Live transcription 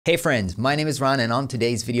Hey friends, my name is Ron, and on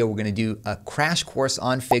today's video we're going to do a crash course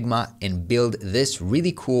on Figma and build this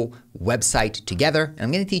really cool website together. And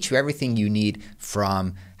I'm going to teach you everything you need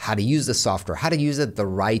from how to use the software, how to use it the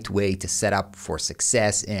right way to set up for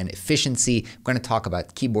success and efficiency. We're going to talk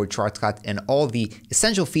about keyboard shortcut and all the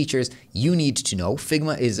essential features you need to know.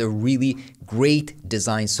 Figma is a really great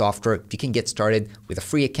design software. You can get started with a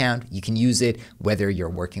free account. You can use it whether you're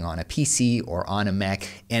working on a PC or on a Mac,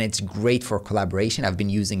 and it's great for collaboration. I've been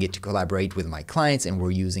using it to collaborate with my clients, and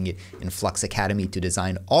we're using it in Flux Academy to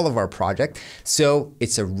design all of our projects. So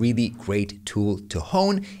it's a really great tool to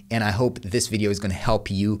hone, and I hope this video is going to help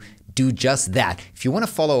you do just that. If you want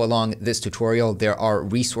to follow along this tutorial, there are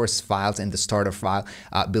resource files in the starter file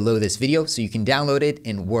below this video, so you can download it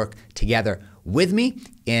and work together with me.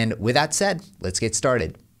 And with that said, let's get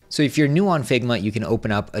started. So if you're new on Figma, you can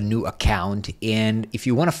open up a new account, and if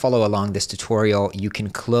you want to follow along this tutorial, you can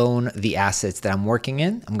clone the assets that I'm working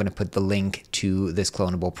in. I'm going to put the link to this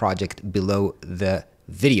clonable project below the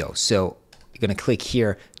video. So you're going to click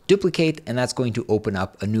here, duplicate, and that's going to open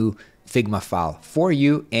up a new Figma file for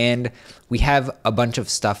you. And we have a bunch of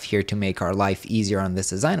stuff here to make our life easier on this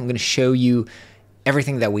design. I'm going to show you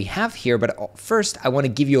everything that we have here, but first I want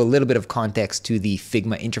to give you a little bit of context to the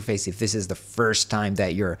Figma interface if this is the first time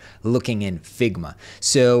that you're looking in Figma.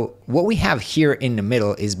 So what we have here in the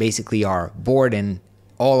middle is basically our board, and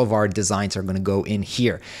all of our designs are going to go in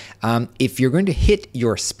here. If you're going to hit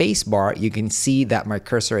your space bar, you can see that my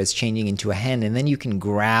cursor is changing into a hand, and then you can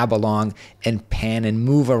grab along and pan and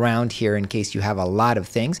move around here in case you have a lot of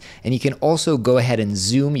things. And you can also go ahead and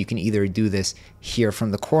zoom. You can either do this here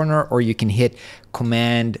from the corner, or you can hit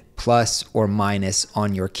Command plus or minus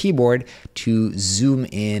on your keyboard to zoom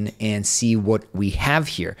in and see what we have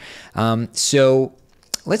here. So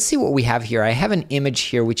let's see what we have here. I have an image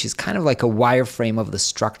here which is kind of like a wireframe of the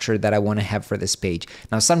structure that I want to have for this page.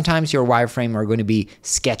 Now sometimes your wireframe are going to be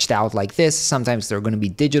sketched out like this, sometimes they're going to be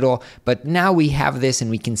digital, but now we have this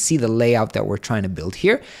and we can see the layout that we're trying to build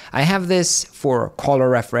here. I have this for color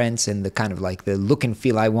reference and the kind of like the look and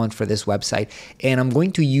feel I want for this website, and I'm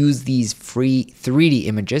going to use these free 3D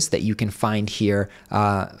images that you can find here.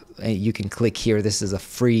 You can click here. This is a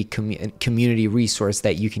free community resource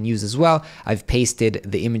that you can use as well. I've pasted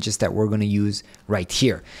the images that we're going to use right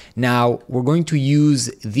here. Now we're going to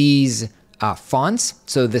use these fonts.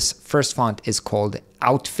 So this first font is called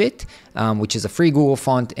Outfit, which is a free Google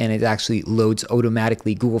font, and it actually loads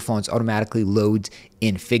automatically. Google Fonts automatically loads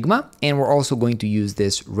in Figma. And we're also going to use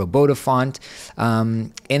this Roboto font.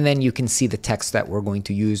 And then you can see the text that we're going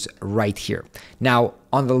to use right here. Now,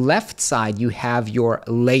 on the left side, you have your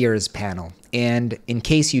layers panel. And in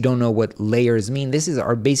case you don't know what layers mean, this is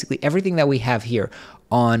basically everything that we have here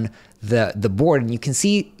on the board. And you can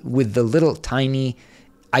see with the little tiny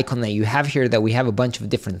icon that you have here that we have a bunch of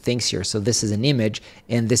different things here. So this is an image,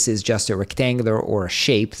 and this is just a rectangular or a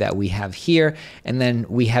shape that we have here. And then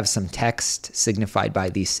we have some text signified by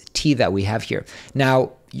this T that we have here.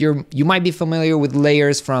 Now, you might be familiar with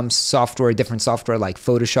layers from software, different software like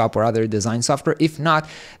Photoshop or other design software. If not,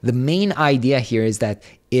 the main idea here is that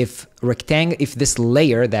if this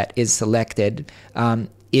layer that is selected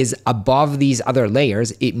is above these other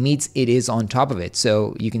layers, it means it is on top of it.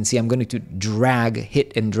 So you can see I'm going to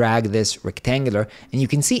hit and drag this rectangular, and you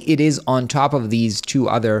can see it is on top of these two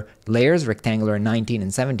other layers, rectangular 19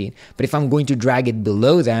 and 17. But if I'm going to drag it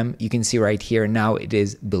below them, you can see right here, now it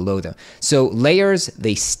is below them. So layers,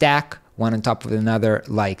 they stack one on top of another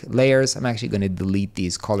like layers. I'm actually going to delete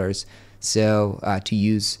these colors so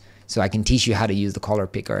I can teach you how to use the color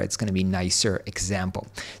picker. It's going to be a nicer example.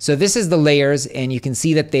 So this is the layers, and you can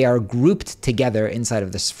see that they are grouped together inside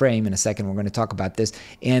of this frame. In a second, we're going to talk about this,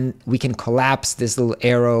 and we can collapse this little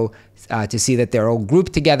arrow to see that they're all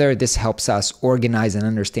grouped together. This helps us organize and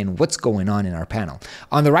understand what's going on in our panel.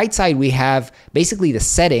 On the right side, we have basically the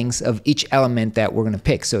settings of each element that we're going to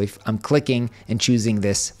pick. So if I'm clicking and choosing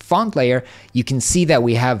this font layer, you can see that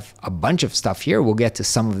we have a bunch of stuff here. We'll get to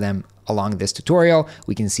some of them along this tutorial.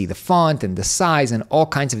 We can see the font and the size and all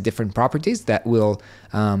kinds of different properties that we'll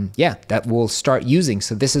start using.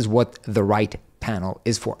 So this is what the right panel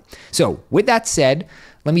is for. So with that said,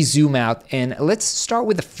 let me zoom out and let's start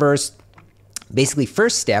with the first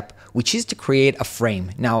step, which is to create a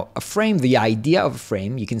frame. Now, a frame, the idea of a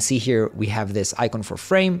frame, you can see here we have this icon for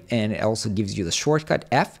frame, and it also gives you the shortcut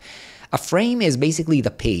F. A frame is basically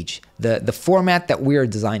the page. the format that we're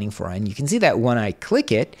designing for. And you can see that when I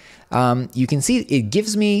click it, you can see it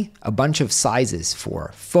gives me a bunch of sizes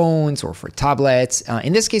for phones or for tablets.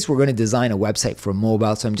 In this case, we're going to design a website for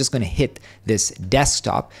mobile. So I'm just going to hit this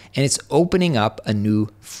desktop and it's opening up a new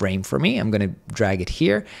frame for me. I'm going to drag it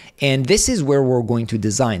here. And this is where we're going to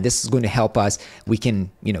design. This is going to help us. We can,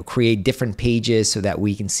 create different pages so that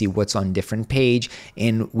we can see what's on different page,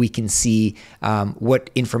 and we can see what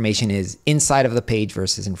information is inside of the page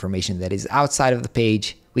versus information that is outside of the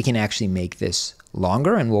page. We can actually make this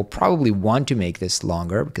longer, and we'll probably want to make this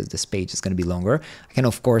longer because this page is going to be longer. I can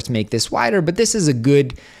of course make this wider, but this is a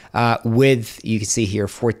good width. You can see here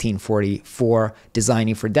 1440 for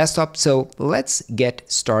designing for desktop. So let's get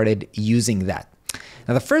started using that.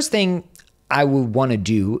 Now the first thing I would want to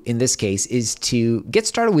do in this case is to get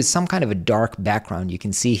started with some kind of a dark background. You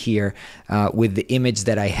can see here with the image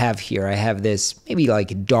that I have here, I have this maybe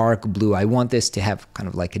like dark blue. I want this to have kind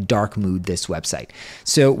of like a dark mood, this website.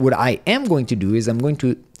 So what I am going to do is I'm going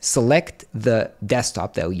to select the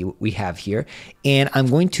desktop that we have here, and I'm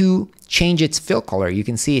going to change its fill color. You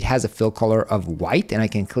can see it has a fill color of white, and I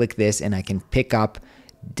can click this and I can pick up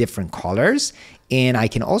different colors. And I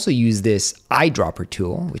can also use this eyedropper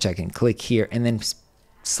tool, which I can click here and then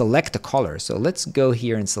select a color. So let's go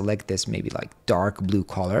here and select this maybe like dark blue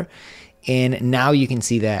color. And now you can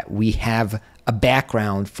see that we have a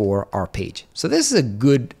background for our page. So this is a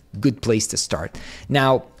good place to start.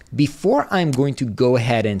 Now, before I'm going to go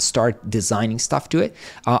ahead and start designing stuff to it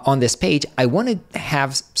on this page, I want to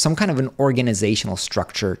have some kind of an organizational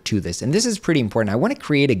structure to this. And this is pretty important. I want to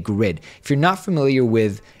create a grid. If you're not familiar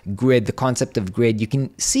with grid, the concept of grid, you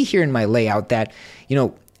can see here in my layout that,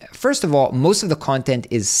 first of all, most of the content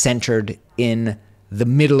is centered in the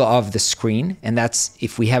middle of the screen. And that's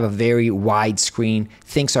if we have a very wide screen,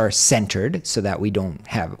 things are centered so that we don't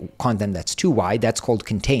have content that's too wide. That's called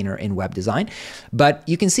container in web design. But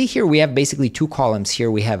you can see here we have basically two columns. Here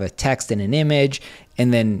we have a text and an image.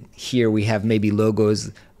 And then here we have maybe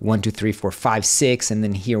logos 1, 2, 3, 4, 5, 6. And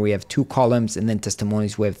then here we have 2 columns, and then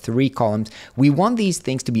testimonials, we have 3 columns. We want these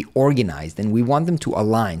things to be organized, and we want them to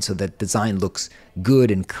align so that design looks good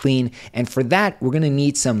and clean. And for that, we're going to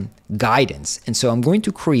need some guidance. And so I'm going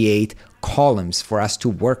to create columns for us to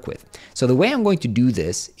work with. So the way I'm going to do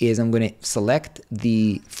this is I'm going to select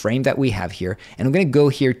the frame that we have here, and I'm going to go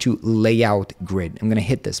here to layout grid. I'm going to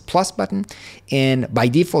hit this plus button, and by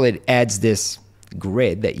default, it adds this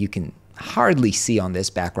grid that you can hardly see on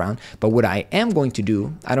this background. But what I am going to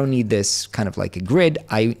do, I don't need this kind of like a grid.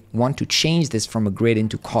 I want to change this from a grid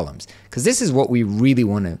into columns, because this is what we really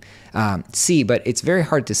want to see, but it's very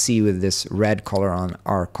hard to see with this red color on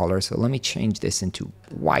our color. So let me change this into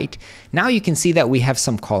white. Now you can see that we have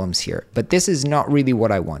some columns here, but this is not really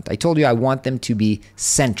what I want. I told you I want them to be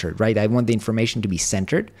centered, right? I want the information to be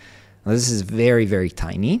centered. Now, this is very, very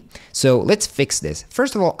tiny. So let's fix this.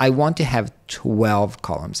 First of all, I want to have 12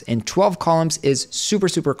 columns, and 12 columns is super,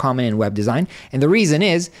 super common in web design. And the reason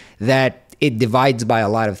is that it divides by a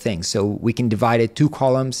lot of things. So we can divide it 2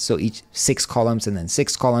 columns, so each 6 columns, and then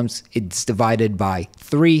 6 columns. It's divided by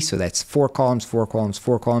 3, so that's 4 columns, 4 columns,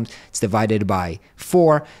 4 columns. It's divided by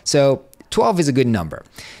 4. So 12 is a good number.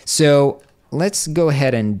 So let's go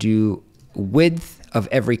ahead and do width of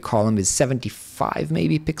every column is 75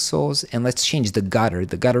 maybe pixels, and let's change the gutter.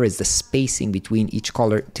 The gutter is the spacing between each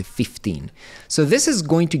color to 15. So this is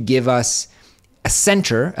going to give us a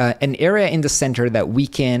center, an area in the center that we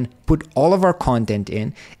can put all of our content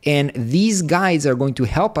in, and these guides are going to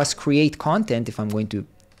help us create content. If I'm going to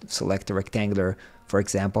select a rectangular, for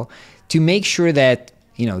example, to make sure that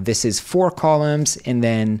this is 4 columns, and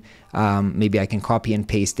then maybe I can copy and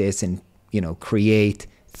paste this and create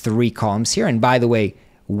 3 columns here. And by the way,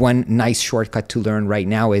 one nice shortcut to learn right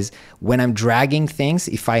now is when I'm dragging things,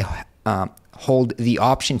 if I hold the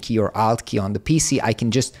Option key or Alt key on the PC, I can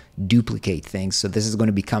just duplicate things. So this is going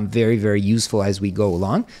to become very, very useful as we go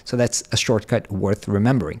along. So that's a shortcut worth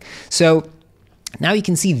remembering. So now you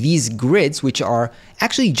can see these grids, which are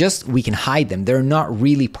actually just, we can hide them. They're not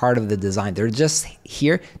really part of the design. They're just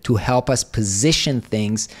here to help us position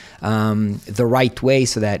things the right way,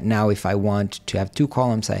 so that now if I want to have 2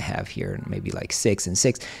 columns, I have here maybe like 6 and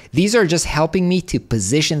 6. These are just helping me to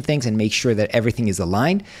position things and make sure that everything is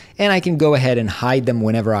aligned. And I can go ahead and hide them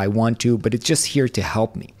whenever I want to, but it's just here to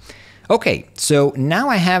help me. Okay, so now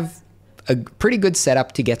I have a pretty good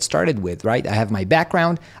setup to get started with, right? I have my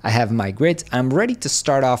background, I have my grids, I'm ready to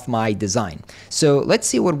start off my design. So let's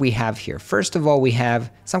see what we have here. First of all, we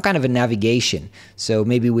have some kind of a navigation. So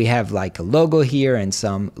maybe we have like a logo here and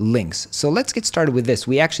some links. So let's get started with this.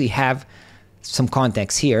 We actually have some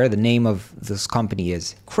context here. The name of this company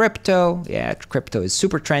is Crypto. Yeah, crypto is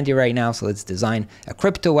super trendy right now. So let's design a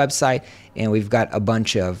crypto website, and we've got a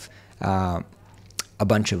bunch of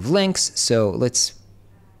links. So let's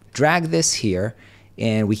drag this here,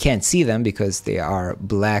 and we can't see them because they are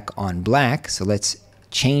black on black. So let's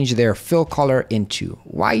change their fill color into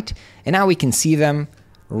white, and now we can see them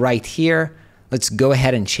right here. Let's go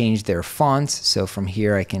ahead and change their fonts. So from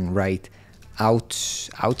here I can write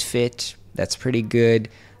outfit. That's pretty good.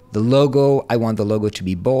 The logo, I want the logo to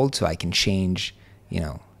be bold, so I can change,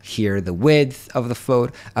 here the width of the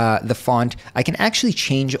font. I can actually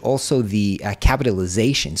change also the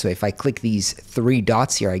capitalization. So if I click these 3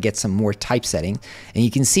 dots here, I get some more typesetting. And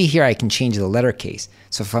you can see here I can change the letter case.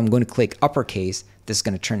 So if I'm going to click uppercase, this is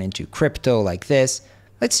going to turn into crypto like this.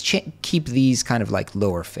 Let's keep these kind of like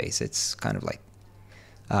lowercase. It's kind of like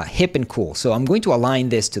hip and cool. So I'm going to align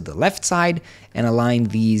this to the left side and align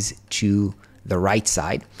these to the right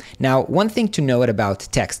side. Now, one thing to note about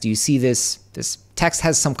text, you see this text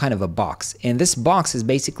has some kind of a box, and this box is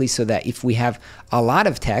basically so that if we have a lot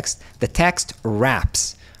of text, the text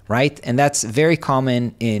wraps, right? And that's very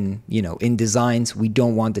common in designs. We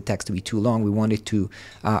don't want the text to be too long. We want it to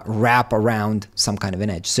wrap around some kind of an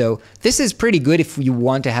edge. So this is pretty good if you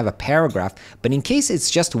want to have a paragraph, but in case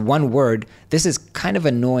it's just one word, this is kind of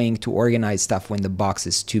annoying to organize stuff when the box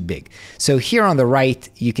is too big. So here on the right,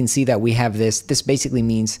 you can see that we have this. This basically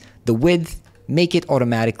means the width, make it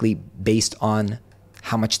automatically based on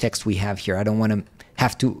how much text we have here. I don't want to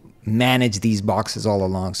have to manage these boxes all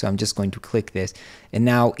along. So I'm just going to click this. And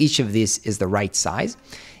now each of these is the right size.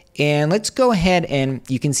 And let's go ahead, and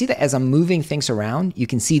you can see that as I'm moving things around, you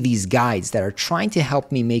can see these guides that are trying to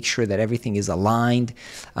help me make sure that everything is aligned.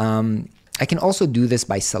 I can also do this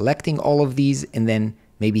by selecting all of these and then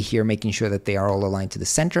maybe here making sure that they are all aligned to the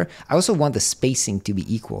center. I also want the spacing to be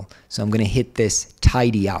equal. So I'm going to hit this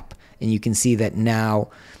tidy up, and you can see that now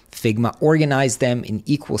Figma organized them in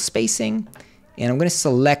equal spacing. And I'm going to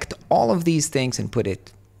select all of these things and put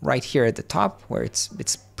it right here at the top where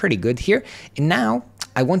it's pretty good here. And now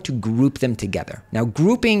I want to group them together. Now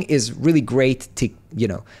grouping is really great to,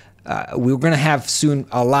 we're going to have soon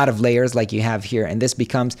a lot of layers like you have here, and this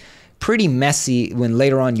becomes pretty messy when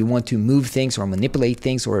later on you want to move things or manipulate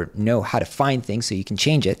things or know how to find things so you can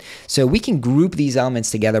change it. So we can group these elements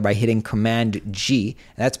together by hitting Command G.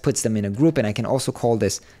 That puts them in a group, and I can also call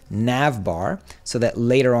this nav bar so that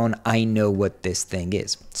later on I know what this thing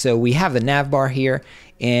is. So we have the nav bar here,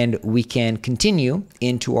 and we can continue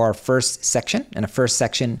into our first section. And a first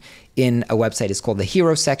section in a website is called the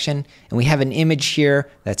hero section. And we have an image here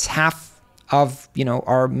that's half of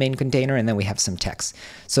our main container, and then we have some text.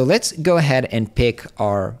 So let's go ahead and pick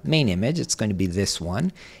our main image. It's going to be this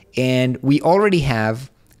one, and we already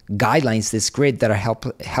have guidelines, this grid, that are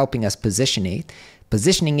helping us positioning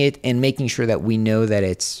it and making sure that we know that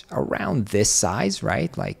it's around this size,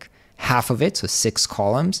 right? Like half of it, so 6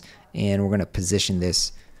 columns, and we're going to position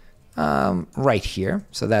this right here.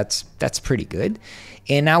 So that's pretty good.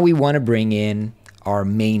 And now we want to bring in our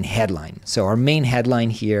main headline. So our main headline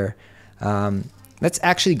here. Let's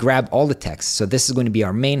actually grab all the text. So this is going to be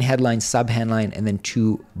our main headline, sub-headline, and then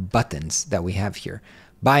 2 buttons that we have here.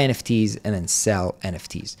 Buy NFTs and then sell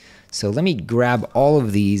NFTs. So let me grab all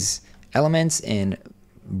of these elements and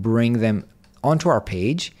bring them onto our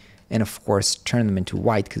page. And of course, turn them into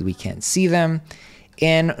white because we can't see them.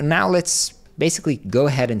 And now let's basically go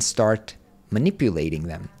ahead and start manipulating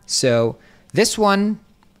them. So this one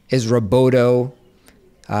is Roboto.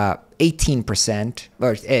 18%,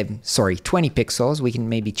 or sorry, 20 pixels. We can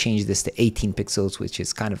maybe change this to 18 pixels, which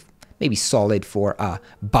is kind of maybe solid for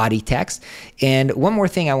body text. And one more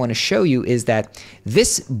thing I want to show you is that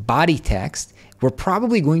this body text, we're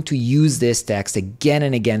probably going to use this text again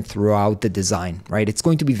and again throughout the design, right? It's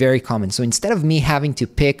going to be very common. So instead of me having to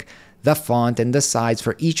pick the font and the size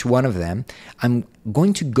for each one of them, I'm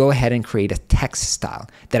going to go ahead and create a text style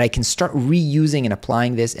that I can start reusing and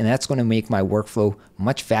applying this, and that's going to make my workflow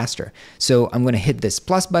much faster. So I'm going to hit this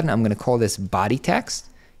plus button. I'm going to call this body text.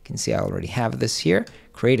 You can see I already have this here.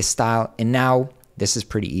 Create a style, and now this is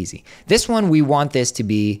pretty easy. This one, we want this to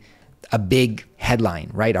be a big headline,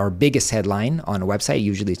 right? Our biggest headline on a website,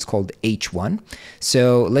 usually it's called H1.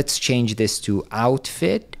 So let's change this to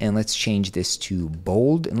outfit, and let's change this to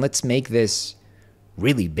bold, and let's make this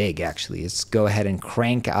really big actually. Let's go ahead and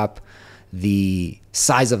crank up the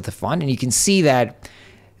size of the font, and you can see that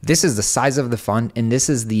this is the size of the font, and this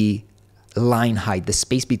is the line height, the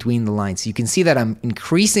space between the lines. So you can see that I'm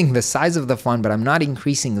increasing the size of the font, but I'm not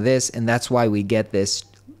increasing this, and that's why we get this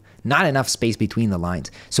not enough space between the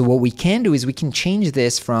lines. So what we can do is we can change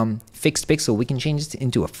this from fixed pixel, we can change it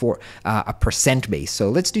into a percent base. So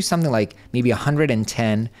let's do something like maybe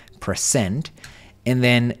 110%. And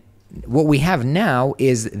then what we have now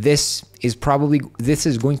is this is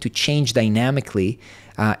going to change dynamically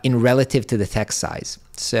in relative to the text size.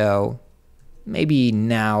 So maybe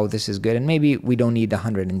now this is good, and maybe we don't need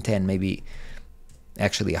 110, maybe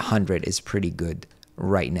actually 100 is pretty good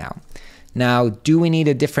right now. Now, do we need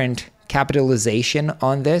a different capitalization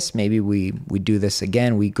on this? Maybe we do this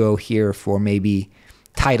again. We go here for maybe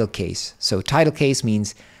title case. So title case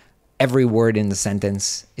means every word in the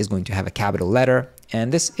sentence is going to have a capital letter,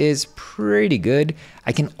 and this is pretty good.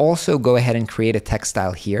 I can also go ahead and create a text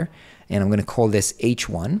style here, and I'm going to call this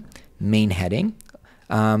H1, main heading.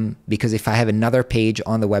 Because if I have another page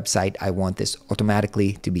on the website, I want this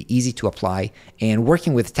automatically to be easy to apply. And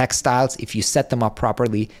working with text styles, if you set them up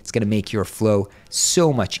properly, it's going to make your flow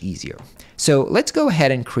so much easier. So let's go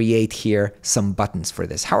ahead and create here some buttons for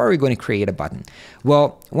this. How are we going to create a button?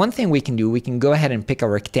 Well, one thing we can do, we can go ahead and pick a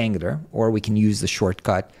rectangular, or we can use the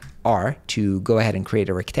shortcut R to go ahead and create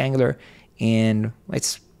a rectangular. And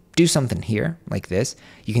let's do something here like this.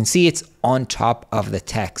 You can see it's on top of the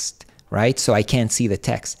text, right? So I can't see the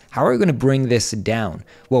text. How are we going to bring this down?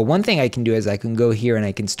 Well, one thing I can do is I can go here and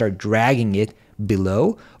I can start dragging it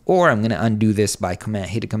below, or I'm going to undo this by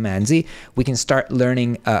hit Command Z. We can start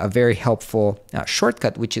learning a very helpful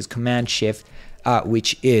shortcut, which is Command Shift,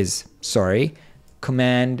 Command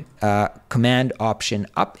Option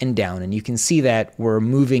up and down. And you can see that we're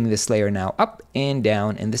moving this layer now up and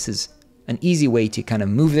down, and this is an easy way to kind of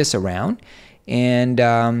move this around.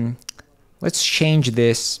 And let's change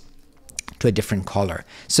this to a different color.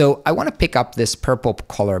 So I want to pick up this purple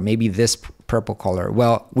color, maybe this purple color.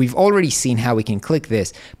 Well, we've already seen how we can click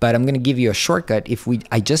this, but I'm going to give you a shortcut. If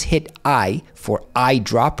I just hit I for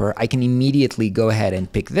eyedropper, I can immediately go ahead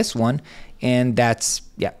and pick this one, and that's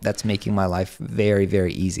making my life very,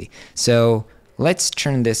 very easy. So let's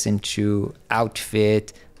turn this into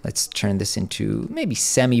outfit. Let's turn this into maybe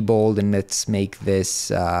semi-bold, and let's make this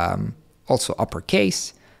also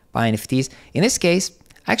uppercase by NFTs. In this case,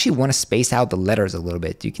 I actually want to space out the letters a little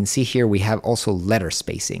bit. You can see here we have also letter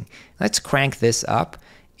spacing. Let's crank this up,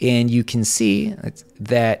 and you can see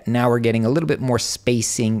that now we're getting a little bit more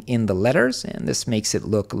spacing in the letters, and this makes it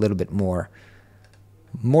look a little bit more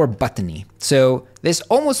buttony. So this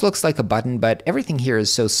almost looks like a button, but everything here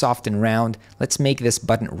is so soft and round. Let's make this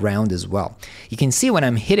button round as well. You can see when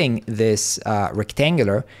I'm hitting this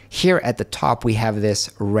rectangular, here at the top we have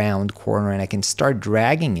this round corner, and I can start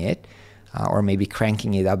dragging it or maybe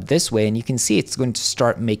cranking it up this way, and you can see it's going to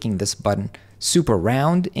start making this button super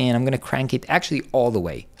round, and I'm going to crank it actually all the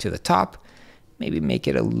way to the top. Maybe make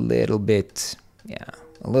it a little bit,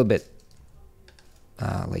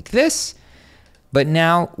 like this. But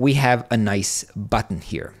now we have a nice button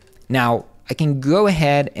here. Now I can go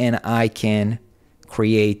ahead and I can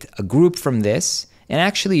create a group from this. And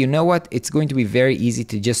actually, you know what? It's going to be very easy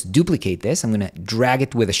to just duplicate this. I'm going to drag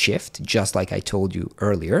it with a shift, just like I told you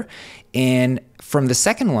earlier. And from the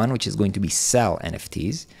second one, which is going to be sell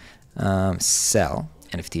NFTs, I'm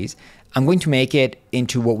going to make it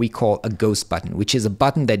into what we call a ghost button, which is a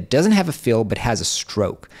button that doesn't have a fill but has a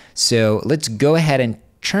stroke. So let's go ahead and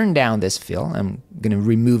turn down this fill. I'm going to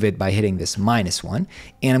remove it by hitting this -1,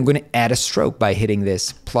 and I'm going to add a stroke by hitting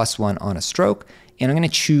this +1 on a stroke. And I'm going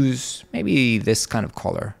to choose maybe this kind of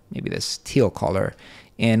color, maybe this teal color,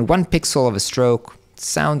 and 1 pixel of a stroke.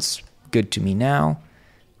 Sounds good to me now.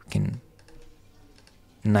 We can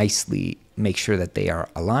nicely make sure that they are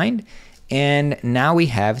aligned. And now we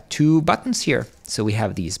have 2 buttons here. So we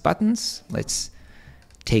have these buttons. Let's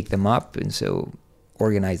take them up, and so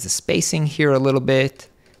organize the spacing here a little bit.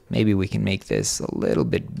 Maybe we can make this a little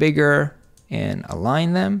bit bigger and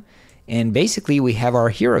align them. And basically we have our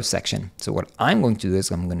hero section. So what I'm going to do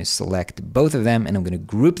is I'm going to select both of them, and I'm going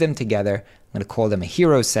to group them together. I'm going to call them a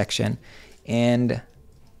hero section and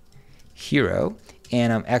hero.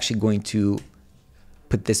 And I'm actually going to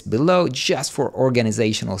put this below just for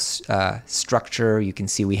organizational structure. You can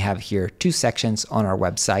see we have here 2 sections on our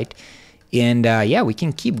website. And yeah, we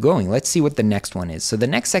can keep going. Let's see what the next one is. So the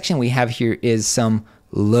next section we have here is some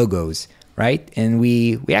logos, right? And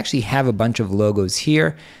we actually have a bunch of logos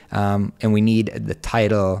here, and we need the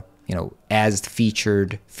title, as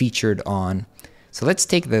featured on. So let's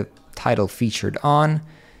take the title featured on,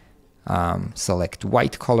 select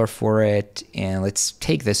white color for it, and let's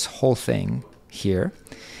take this whole thing here,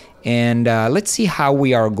 and let's see how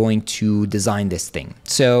we are going to design this thing.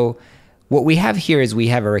 So what we have here is we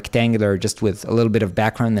have a rectangular just with a little bit of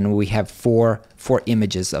background, and we have four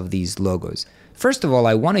images of these logos. first of all,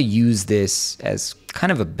 I want to use this as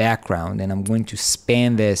kind of a background, and I'm going to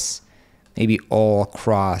span this maybe all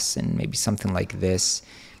across and maybe something like this.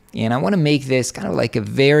 And I want to make this kind of like a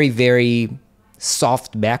very, very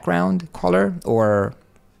soft background color, or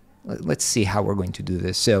let's see how we're going to do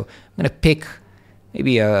this. So I'm going to pick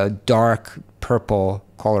maybe a dark purple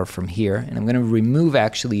color from here, and I'm going to remove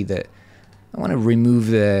actually I want to remove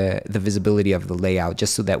the visibility of the layout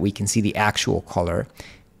just so that we can see the actual color.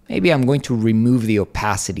 Maybe I'm going to remove the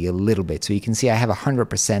opacity a little bit. So you can see I have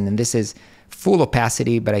 100%, and this is full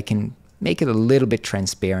opacity, but I can make it a little bit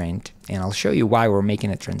transparent, and I'll show you why we're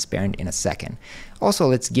making it transparent in a second. Also,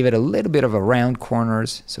 let's give it a little bit of a round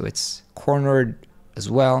corners, so it's cornered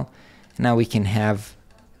as well. Now we can have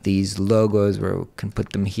these logos where we can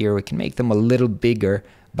put them here. We can make them a little bigger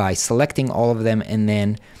by selecting all of them and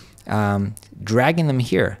then dragging them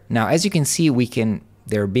here. Now, as you can see,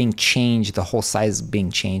 they're being changed, the whole size is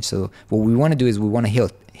being changed. So what we want to do is we want to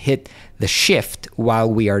hit the shift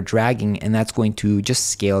while we are dragging, and that's going to just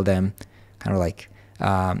scale them kind of like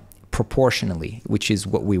proportionally, which is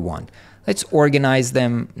what we want. Let's organize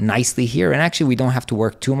them nicely here. And actually, we don't have to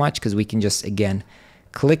work too much because we can just, again,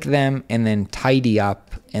 click them and then tidy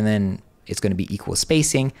up, and then it's going to be equal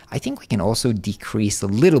spacing. I think we can also decrease a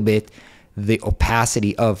little bit the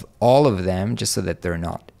opacity of all of them just so that they're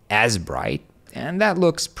not as bright, and that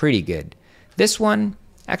looks pretty good. This one,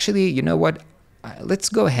 actually, you know what? Let's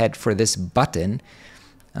go ahead for this button.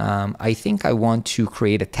 I think I want to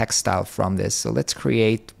create a text style from this. So let's call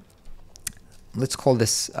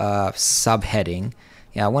this subheading.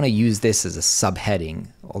 Yeah, I want to use this as a subheading,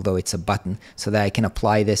 although it's a button, so that I can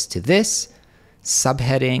apply this to this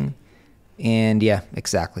subheading. And yeah,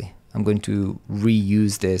 exactly. I'm going to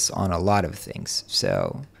reuse this on a lot of things.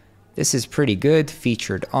 So this is pretty good,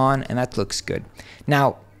 featured on, and that looks good.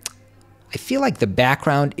 Now, I feel like the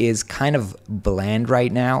background is kind of bland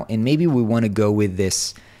right now, and maybe we want to go with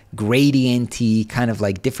this gradient-y, kind of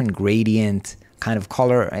like different gradient kind of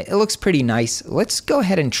color. It looks pretty nice. Let's go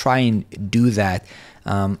ahead and try and do that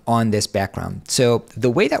on this background. So the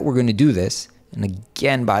way that we're going to do this, and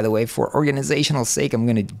again, by the way, for organizational sake, I'm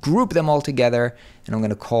going to group them all together, and I'm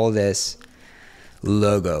going to call this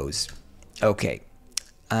logos. Okay.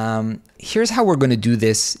 Here's how we're going to do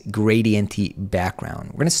this gradient-y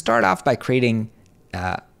background. We're going to start off by creating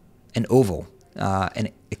an oval, an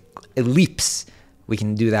ellipse. We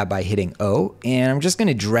can do that by hitting O, and I'm just going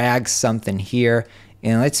to drag something here,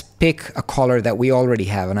 and let's pick a color that we already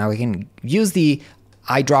have. Now we can use the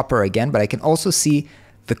eyedropper again, but I can also see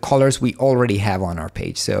the colors we already have on our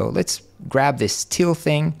page. So let's grab this teal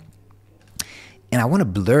thing, and I want to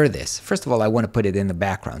blur this. First of all, I want to put it in the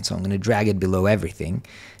background, so I'm going to drag it below everything.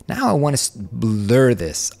 Now I want to blur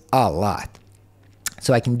this a lot.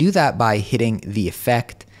 So I can do that by hitting the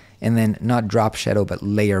effect, and then not drop shadow, but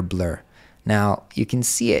layer blur. Now you can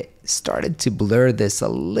see it started to blur this a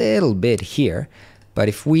little bit here, but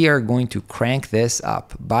if we are going to crank this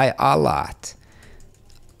up by a lot,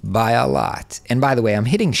 and by the way, I'm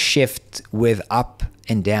hitting shift with up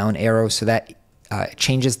and down arrows, so that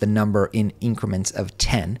changes the number in increments of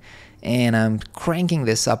 10. And I'm cranking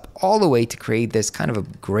this up all the way to create this kind of a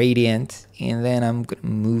gradient. And then I'm going to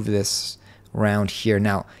move this around here.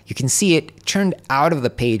 Now you can see it turned out of the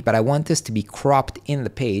page, but I want this to be cropped in the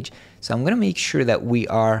page. So I'm going to make sure that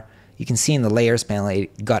you can see in the layers panel,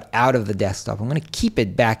 it got out of the desktop. I'm going to keep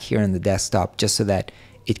it back here in the desktop just so that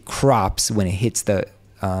it crops when it hits the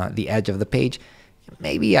edge of the page.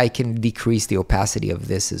 Maybe I can decrease the opacity of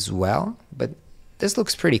this as well, but this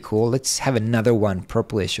looks pretty cool. Let's have another one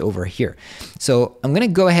purplish over here. So I'm going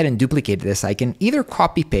to go ahead and duplicate this. I can either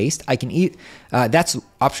copy paste. That's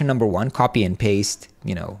option number one, copy and paste,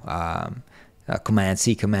 Command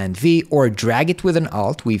C, Command V, or drag it with an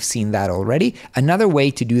Alt. We've seen that already. Another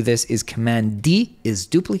way to do this is Command D is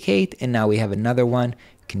duplicate, and now we have another one.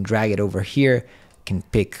 You can drag it over here. You can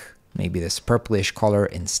pick maybe this purplish color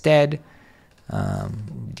instead.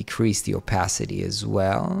 Decrease the opacity as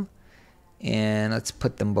well. And let's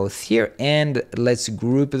put them both here, and let's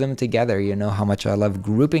group them together. You know how much I love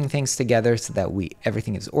grouping things together so that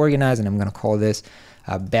everything is organized. And I'm going to call this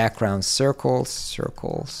background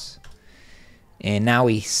circles. And now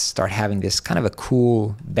we start having this kind of a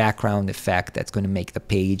cool background effect that's going to make the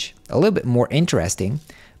page a little bit more interesting.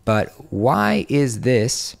 But why is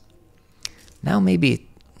this? Now maybe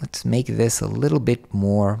let's make this a little bit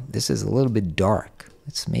more. This is a little bit dark.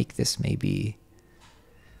 Let's make this maybe.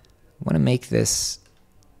 I want to make this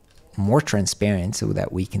more transparent so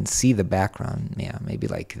that we can see the background. Yeah, maybe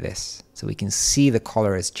like this. So we can see the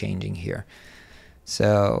color is changing here.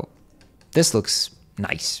 So this looks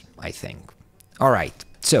nice, I think. All right,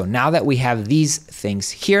 So now that we have these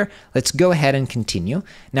things here, let's go ahead and continue.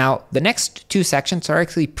 Now, the next two sections are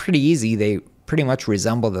actually pretty easy. They pretty much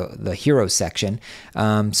resemble the hero section.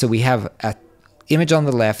 So we have an image on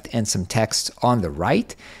the left and some text on the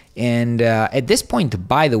right. And at this point,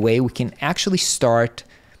 by the way, we can actually start,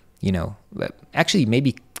 actually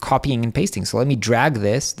maybe copying and pasting. So let me drag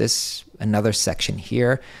this another section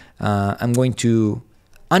here. I'm going to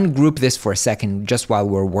ungroup this for a second just while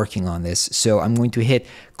we're working on this. So I'm going to hit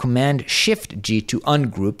Command-Shift-G to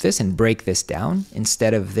ungroup this and break this down.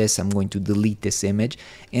 Instead of this, I'm going to delete this image,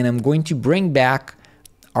 and I'm going to bring back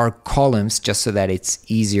our columns just so that it's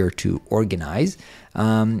easier to organize.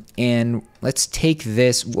 And let's take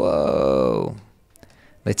this, let's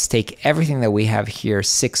take everything that we have here,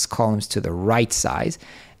 6 columns to the right size.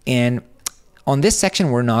 And on this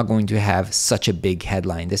section, we're not going to have such a big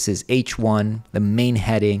headline. This is H1, the main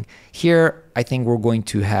heading. Here, I think we're going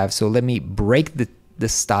to have, so let me break the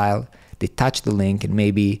style, detach the link, and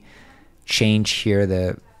maybe change here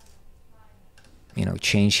the,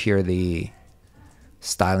 change here the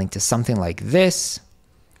styling to something like this.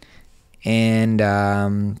 And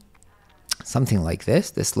something like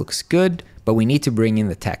this. This looks good, but we need to bring in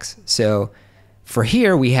the text. So for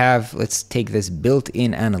here, we have, let's take this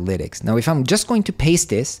built-in analytics. Now, if I'm just going to paste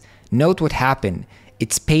this, note what happened.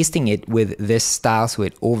 It's pasting it with this style, so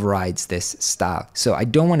it overrides this style. So I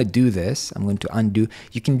don't want to do this. I'm going to undo.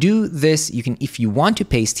 You can do this. You can, if you want to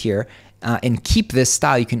paste here and keep this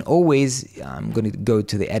style, you can always, I'm going to go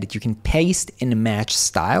to the edit. You can paste and match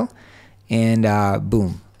style, and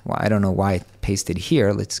boom. Well, I don't know why I pasted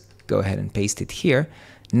here. Let's go ahead and paste it here.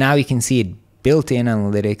 Now you can see it built-in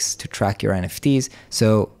analytics to track your NFTs.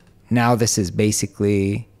 So now this is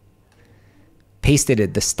basically pasted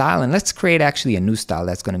at the style, and let's create actually a new style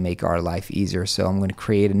that's going to make our life easier. So I'm going to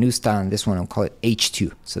create a new style, and this one I'll call it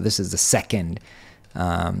H2. So this is the second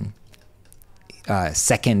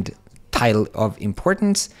title of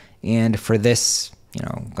importance. And for this,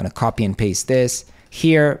 I'm going to copy and paste this.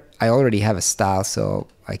 Here, I already have a style, so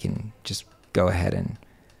I can just go ahead and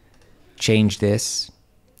change this.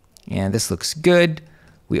 And this looks good.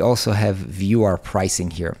 We also have view our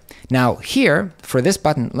pricing here. Now here, for this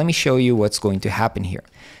button, let me show you what's going to happen here.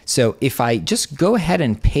 So if I just go ahead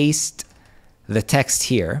and paste the text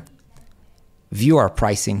here, view our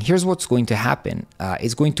pricing, here's what's going to happen.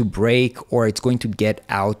 It's going to break, or it's going to get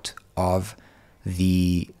out of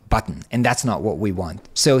the button, and that's not what we want.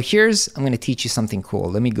 So I'm going to teach you something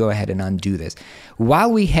cool. Let me go ahead and undo this.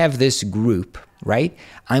 While we have this group, right,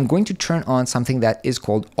 I'm going to turn on something that is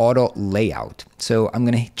called auto layout. So I'm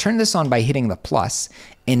going to turn this on by hitting the plus,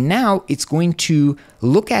 and now it's going to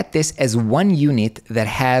look at this as one unit that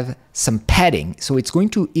have some padding. So it's going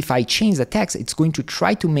to, if I change the text, it's going to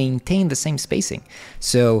try to maintain the same spacing.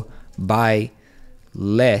 So by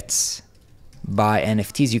NFTs,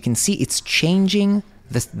 you can see it's changing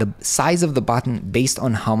the size of the button based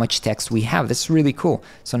on how much text we have. This is really cool.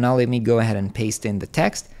 So now let me go ahead and paste in the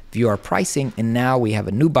text, view our pricing, and now we have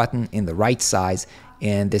a new button in the right size,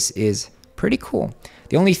 and this is pretty cool.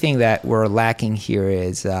 The only thing that we're lacking here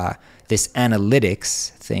is this analytics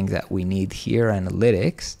thing that we need here,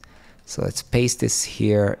 analytics. So let's paste this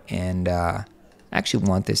here, and I actually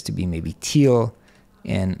want this to be maybe teal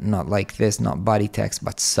and not like this, not body text,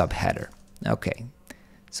 but subheader. Okay,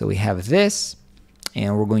 so we have this.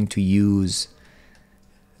 And we're going to use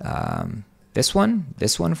this one for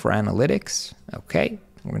analytics. Okay,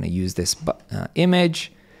 we're going to use this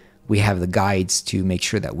image. We have the guides to make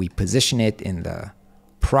sure that we position it in the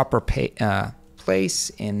proper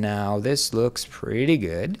place. And now this looks pretty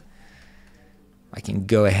good. I can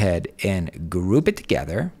go ahead and group it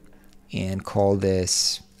together and call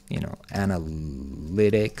this,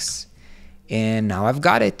 analytics. And now I've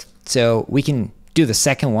got it. So we can do the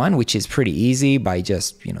second one, which is pretty easy by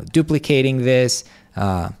just, duplicating this.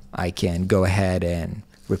 I can go ahead and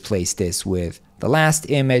replace this with the last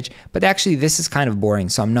image, but actually this is kind of boring.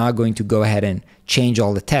 So I'm not going to go ahead and change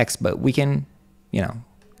all the text, but we can,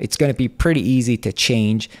 it's going to be pretty easy to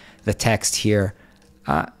change the text here.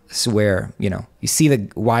 So where, you see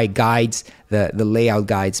why guides, the layout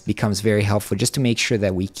guides becomes very helpful just to make sure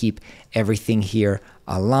that we keep everything here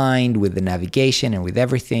aligned with the navigation and with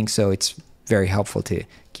everything. So it's very helpful to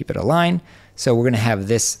keep it aligned. So we're going to have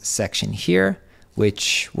this section here,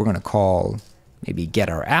 which we're going to call maybe get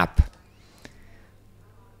our app.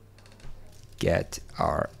 Get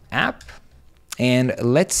our app. And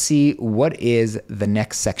let's see what is the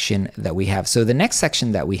next section that we have. So the next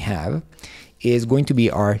section that we have is going to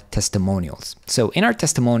be our testimonials. So in our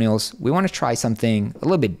testimonials, we want to try something a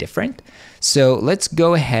little bit different. So let's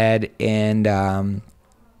go ahead and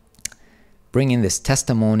bring in this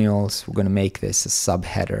testimonials. We're going to make this a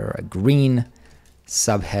subheader, a green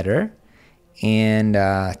subheader. And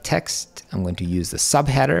text, I'm going to use the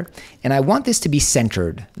subheader. And I want this to be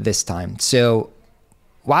centered this time. So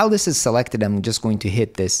while this is selected, I'm just going to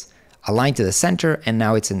hit this align to the center, and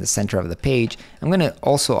now it's in the center of the page. I'm going to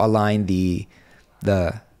also align the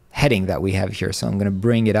heading that we have here. So I'm going to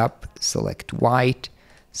bring it up, select white,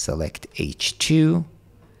 select H2,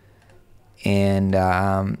 and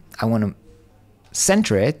I want to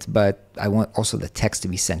center it, but I want also the text to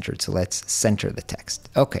be centered. So let's center the text.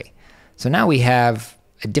 Okay. So now we have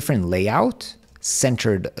a different layout,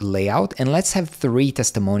 centered layout, and let's have 3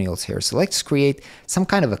 testimonials here. So let's create some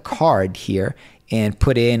kind of a card here and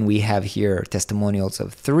put in, we have here testimonials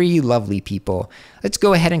of 3 lovely people. Let's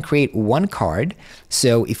go ahead and create 1 card.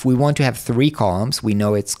 So if we want to have 3 columns, we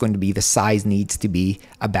know it's going to be, the size needs to be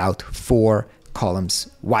about 4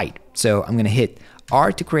 columns wide. So I'm going to hit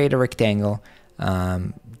R to create a rectangle,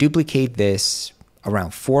 duplicate this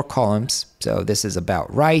around 4 columns. So this is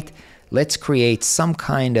about right. Let's create some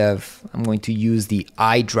kind of, I'm going to use the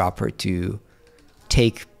eyedropper to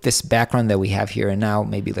take this background that we have here, and now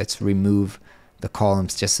maybe let's remove the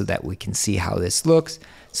columns just so that we can see how this looks.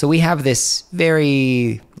 So we have this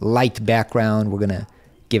very light background. We're gonna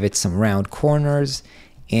give it some round corners,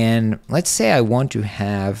 and let's say I want to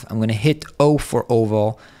have, I'm gonna hit O for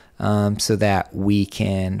oval, so that we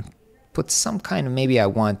can put some kind of, maybe I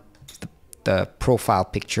want the profile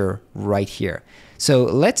picture right here. So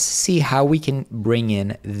let's see how we can bring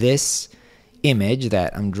in this image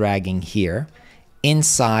that I'm dragging here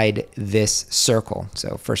inside this circle.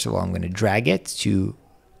 So first of all, I'm going to drag it to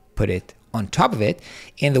put it on top of it.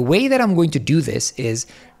 And the way that I'm going to do this is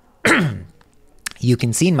you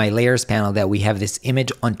can see in my layers panel that we have this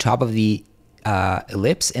image on top of the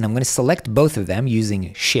ellipse, and I'm going to select both of them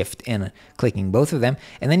using Shift and clicking both of them,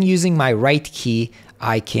 and then using my right key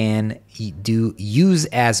I can do use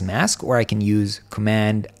as mask, or I can use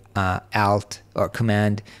Command Alt or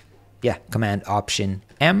Command Option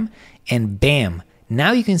M, and bam,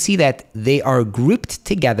 now you can see that they are grouped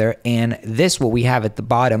together, and this, what we have at the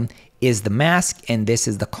bottom, is the mask, and this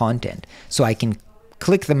is the content. So I can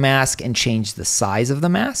click the mask and change the size of the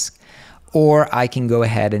mask, or I can go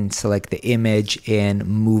ahead and select the image and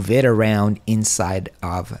move it around inside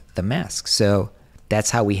of the mask. So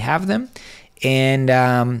that's how we have them. And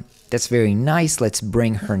that's very nice. Let's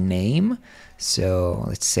bring her name. So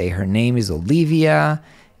let's say her name is Olivia,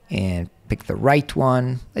 and pick the right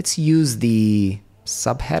one. Let's use the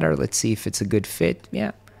subheader. Let's see if it's a good fit.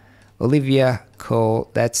 Yeah, Olivia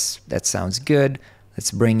Cole. That sounds good.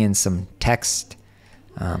 Let's bring in some text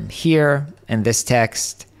here, and this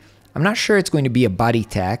text, I'm not sure it's going to be a body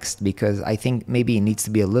text because I think maybe it needs to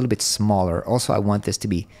be a little bit smaller. Also, I want this to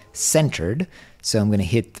be centered. So I'm going to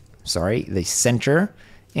hit, the center.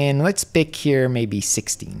 And let's pick here maybe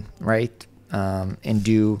 16, right? And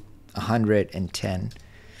do 110,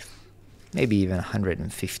 maybe even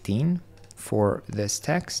 115 for this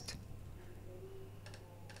text.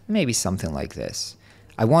 Maybe something like this.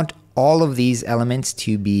 I want all of these elements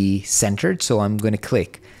to be centered, so I'm going to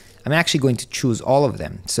click. I'm actually going to choose all of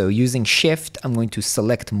them. So using Shift, I'm going to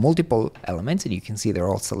select multiple elements, and you can see they're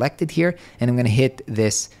all selected here. And I'm going to hit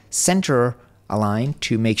this center align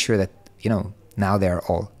to make sure that, now they're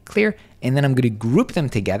all clear. And then I'm going to group them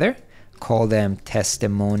together, call them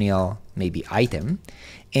testimonial, maybe item.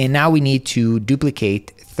 And now we need to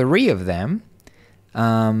duplicate 3 of them.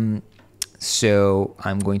 So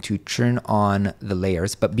I'm going to turn on the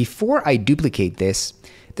layers. But before I duplicate this,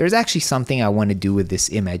 there's actually something I want to do with this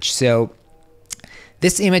image. So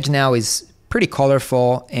this image now is pretty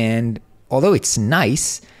colorful, and although it's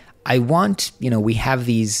nice, I want, we have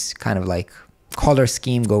these kind of like color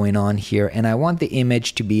scheme going on here, and I want the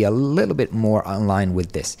image to be a little bit more aligned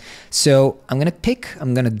with this. So I'm going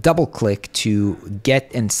to double click to get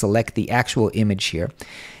and select the actual image here.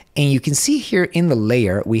 And you can see here in the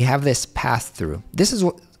layer, we have this path through. This is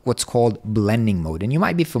what's called blending mode. And you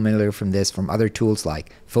might be familiar from other tools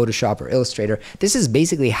like Photoshop or Illustrator. This is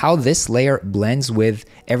basically how this layer blends with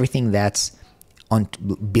everything that's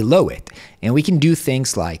below it. And we can do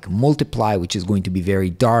things like multiply, which is going to be very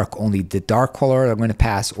dark, only the dark color are going to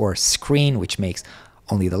pass, or screen, which makes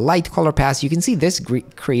only the light color pass. You can see this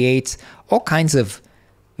creates all kinds of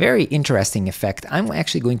very interesting effect. I'm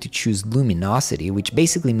actually going to choose luminosity, which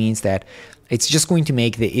basically means that it's just going to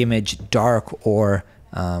make the image dark or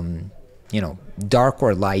dark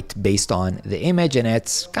or light based on the image, and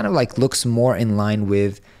it's kind of like looks more in line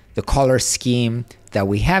with the color scheme that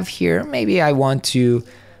we have here. Maybe I want to,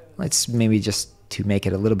 let's maybe just to make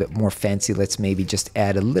it a little bit more fancy, let's maybe just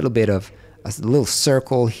add a little bit of a little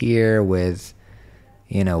circle here with,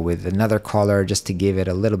 you know, with another color just to give it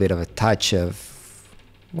a little bit of a touch of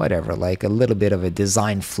whatever, like a little bit of a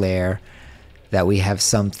design flair, that we have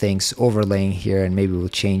some things overlaying here. And maybe we'll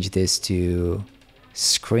change this to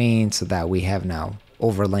screen so that we have now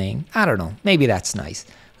overlaying. I don't know, maybe that's nice.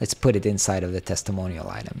 Let's put it inside of the testimonial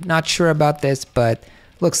item. Not sure about this, but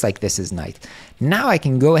looks like this is nice. Now I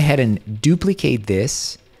can go ahead and duplicate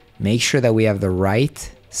this, make sure that we have the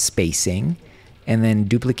right spacing, and then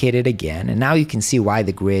duplicate it again. And now you can see why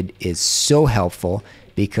the grid is so helpful,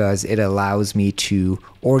 because it allows me to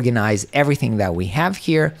organize everything that we have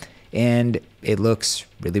here, and it looks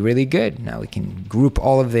really, really good. Now we can group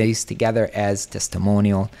all of these together as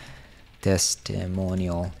testimonial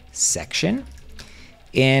section.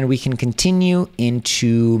 And we can continue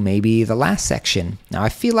into maybe the last section. Now I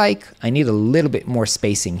feel like I need a little bit more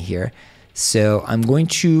spacing here. So I'm going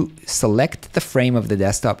to select the frame of the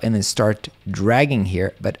desktop and then start dragging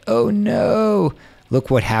here. But oh no,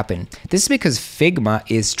 look what happened. This is because Figma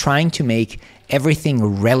is trying to make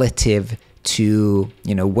everything relative to,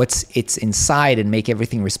 you know, it's inside and make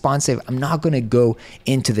everything responsive. I'm not going to go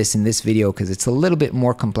into this in this video because it's a little bit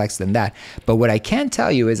more complex than that. But what I can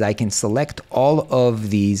tell you is I can select all of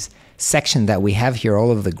these sections that we have here, all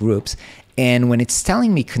of the groups. And when it's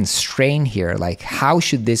telling me constrain here, like how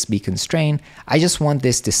should this be constrained? I just want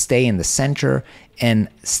this to stay in the center and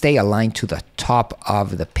stay aligned to the top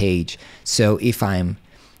of the page. So if I'm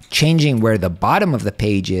changing where the bottom of the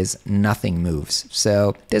page is, nothing moves.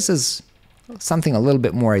 So this is something a little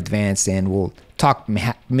bit more advanced, and we'll talk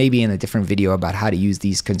maybe in a different video about how to use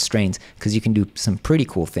these constraints, because you can do some pretty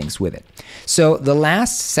cool things with it. So the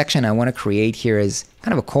last section I want to create here is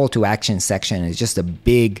kind of a call to action section. It's just a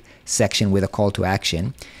big section with a call to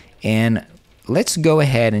action. And let's go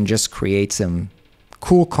ahead and just create some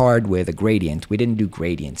cool card with a gradient. We didn't do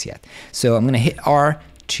gradients yet. So I'm going to hit R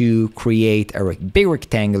to create a big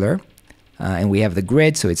rectangular, and we have the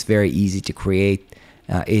grid, so it's very easy to create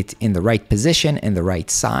it in the right position and the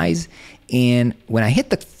right size. And when I hit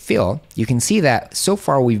the fill, you can see that so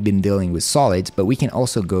far we've been dealing with solids, but we can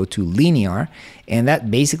also go to linear, and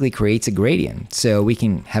that basically creates a gradient. So we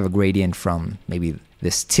can have a gradient from maybe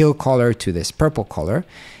this teal color to this purple color,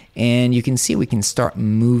 and you can see we can start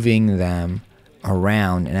moving them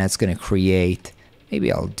around, and that's going to create,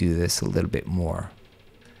 maybe I'll do this a little bit more,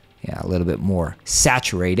 a little bit more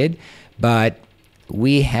saturated, but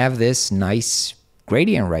we have this nice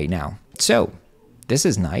gradient right now. So this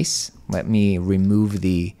is nice. Let me remove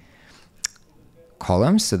the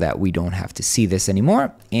columns so that we don't have to see this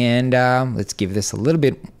anymore. And let's give this a little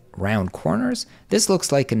bit round corners. This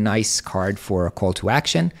looks like a nice card for a call to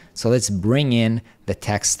action. So let's bring in the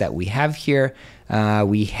text that we have here.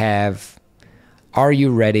 We have, are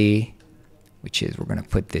you ready? Which is, we're going to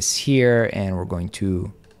put this here, and we're going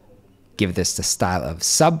to give this the style of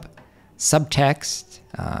subtext.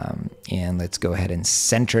 And let's go ahead and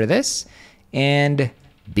center this and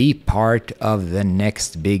be part of the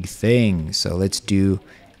next big thing. So let's do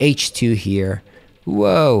H2 here.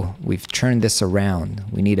 Whoa, we've turned this around.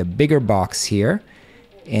 We need a bigger box here,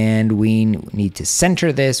 and we need to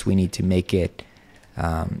center this. We need to make it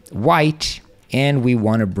white, and we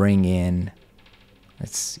want to bring in,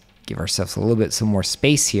 let's give ourselves a little bit some more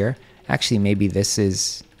space here. Actually, maybe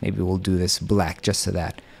we'll do this black just so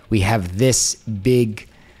that we have this big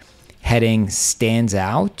heading stands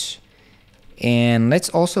out. And let's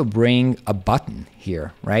also bring a button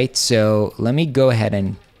here, right? So let me go ahead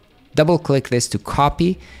and double click this to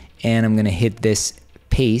copy, and I'm gonna hit this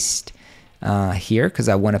paste here because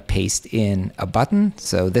I want to paste in a button.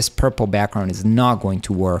 So this purple background is not going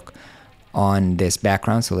to work on this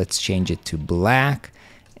background, so let's change it to black,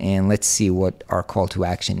 and let's see what our call to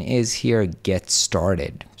action is here, get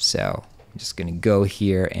started. So I'm just going to go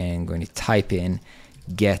here and going to type in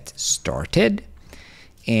get started,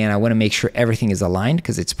 and I want to make sure everything is aligned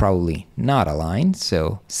because it's probably not aligned.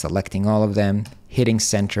 So selecting all of them, hitting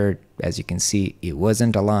center, as you can see it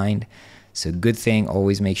wasn't aligned. So good thing,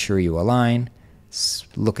 always make sure you align.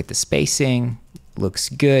 Look at the spacing, looks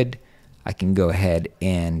good. I can go ahead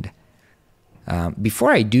and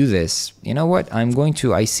before I do this, you know what,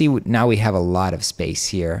 I see now we have a lot of space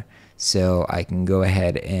here, so I can go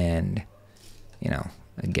ahead and,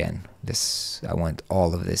 again, I want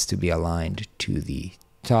all of this to be aligned to the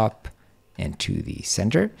top and to the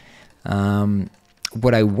center.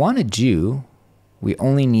 What I want to do, we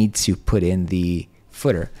only need to put in the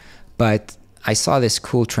footer, but I saw this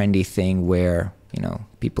cool trendy thing where,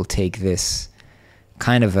 people take this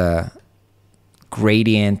kind of a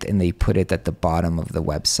gradient and they put it at the bottom of the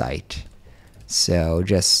website. So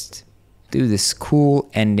just do this cool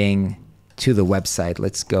ending to the website.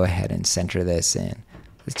 Let's go ahead and center this, and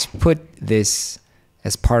let's put this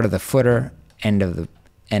as part of the footer, end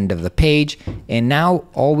of the page. And now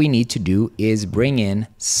all we need to do is bring in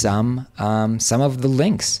some of the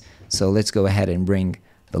links. So let's go ahead and bring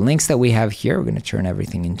the links that we have here. We're going to turn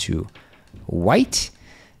everything into white.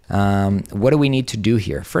 What do we need to do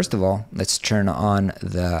here? First of all, let's turn on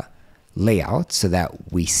the layout so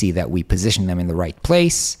that we see that we position them in the right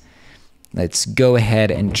place. Let's go ahead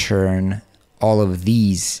and turn all of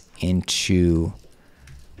these into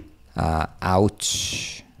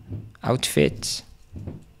outfit.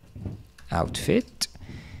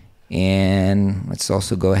 And let's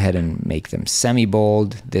also go ahead and make them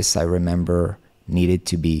semi-bold. This, I remember, needed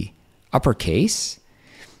to be uppercase.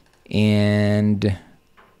 And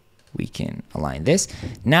we can align this.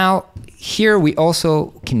 Now, here we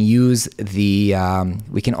also can use the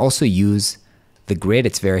grid.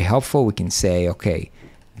 It's very helpful. We can say, okay,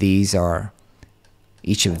 these are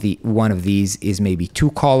one of these is maybe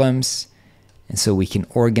 2 columns. And so we can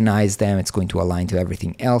organize them. It's going to align to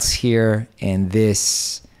everything else here. And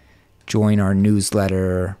this, join our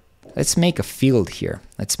newsletter. Let's make a field here.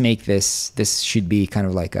 Let's make this should be kind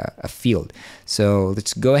of like a field. So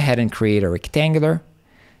let's go ahead and create a rectangular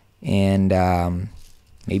and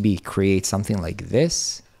maybe create something like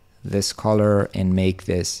this color, and make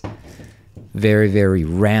this very, very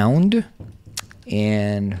round,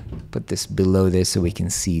 and put this below this so we can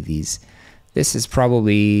see these. This is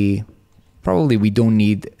probably we don't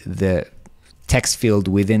need the text field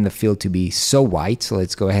within the field to be so white. So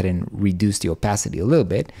let's go ahead and reduce the opacity a little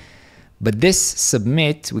bit. But this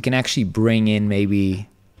submit, we can actually bring in maybe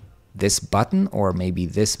this button or maybe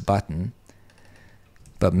this button,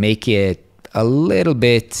 but make it a little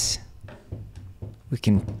bit, we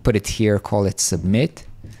can put it here, call it submit,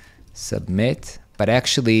 but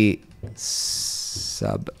actually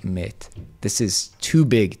submit. This is too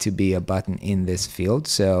big to be a button in this field.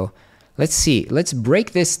 So let's see, let's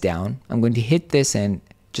break this down. I'm going to hit this and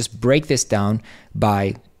just break this down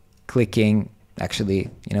by clicking. Actually,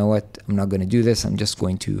 you know what? I'm not going to do this. I'm just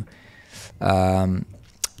going to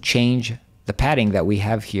change the padding that we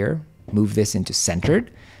have here, move this into centered.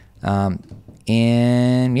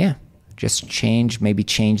 And yeah, just maybe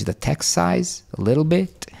change the text size a little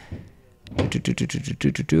bit.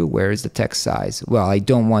 Where is the text size? Well, I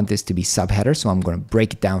don't want this to be subheader, so I'm going to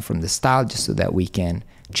break it down from the style just so that we can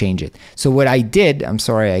change it. So what I did, I'm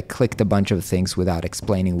sorry, I clicked a bunch of things without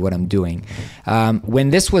explaining what I'm doing. When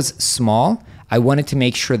this was small, I wanted to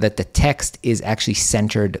make sure that the text is actually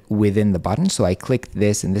centered within the button. So I clicked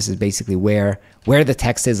this, and this is basically where the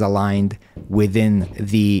text is aligned within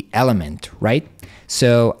the element, right?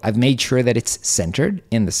 So I've made sure that it's centered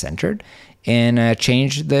in the centered, and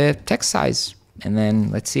change the text size. And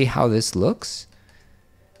then let's see how this looks.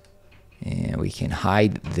 And we can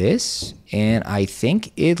hide this, and I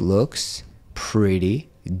think it looks pretty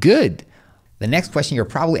good. The next question you're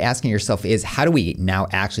probably asking yourself is, how do we now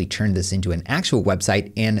actually turn this into an actual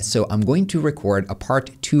website? And so I'm going to record a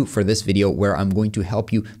part 2 for this video where I'm going to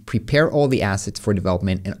help you prepare all the assets for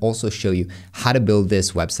development and also show you how to build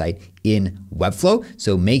this website in Webflow.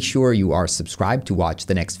 So make sure you are subscribed to watch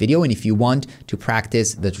the next video. And if you want to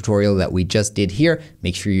practice the tutorial that we just did here,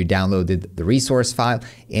 make sure you downloaded the resource file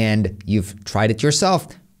and you've tried it yourself.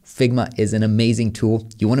 Figma is an amazing tool.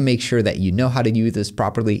 You want to make sure that you know how to use this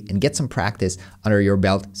properly and get some practice under your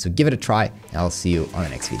belt. So give it a try, and I'll see you on the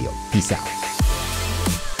next video. Peace out.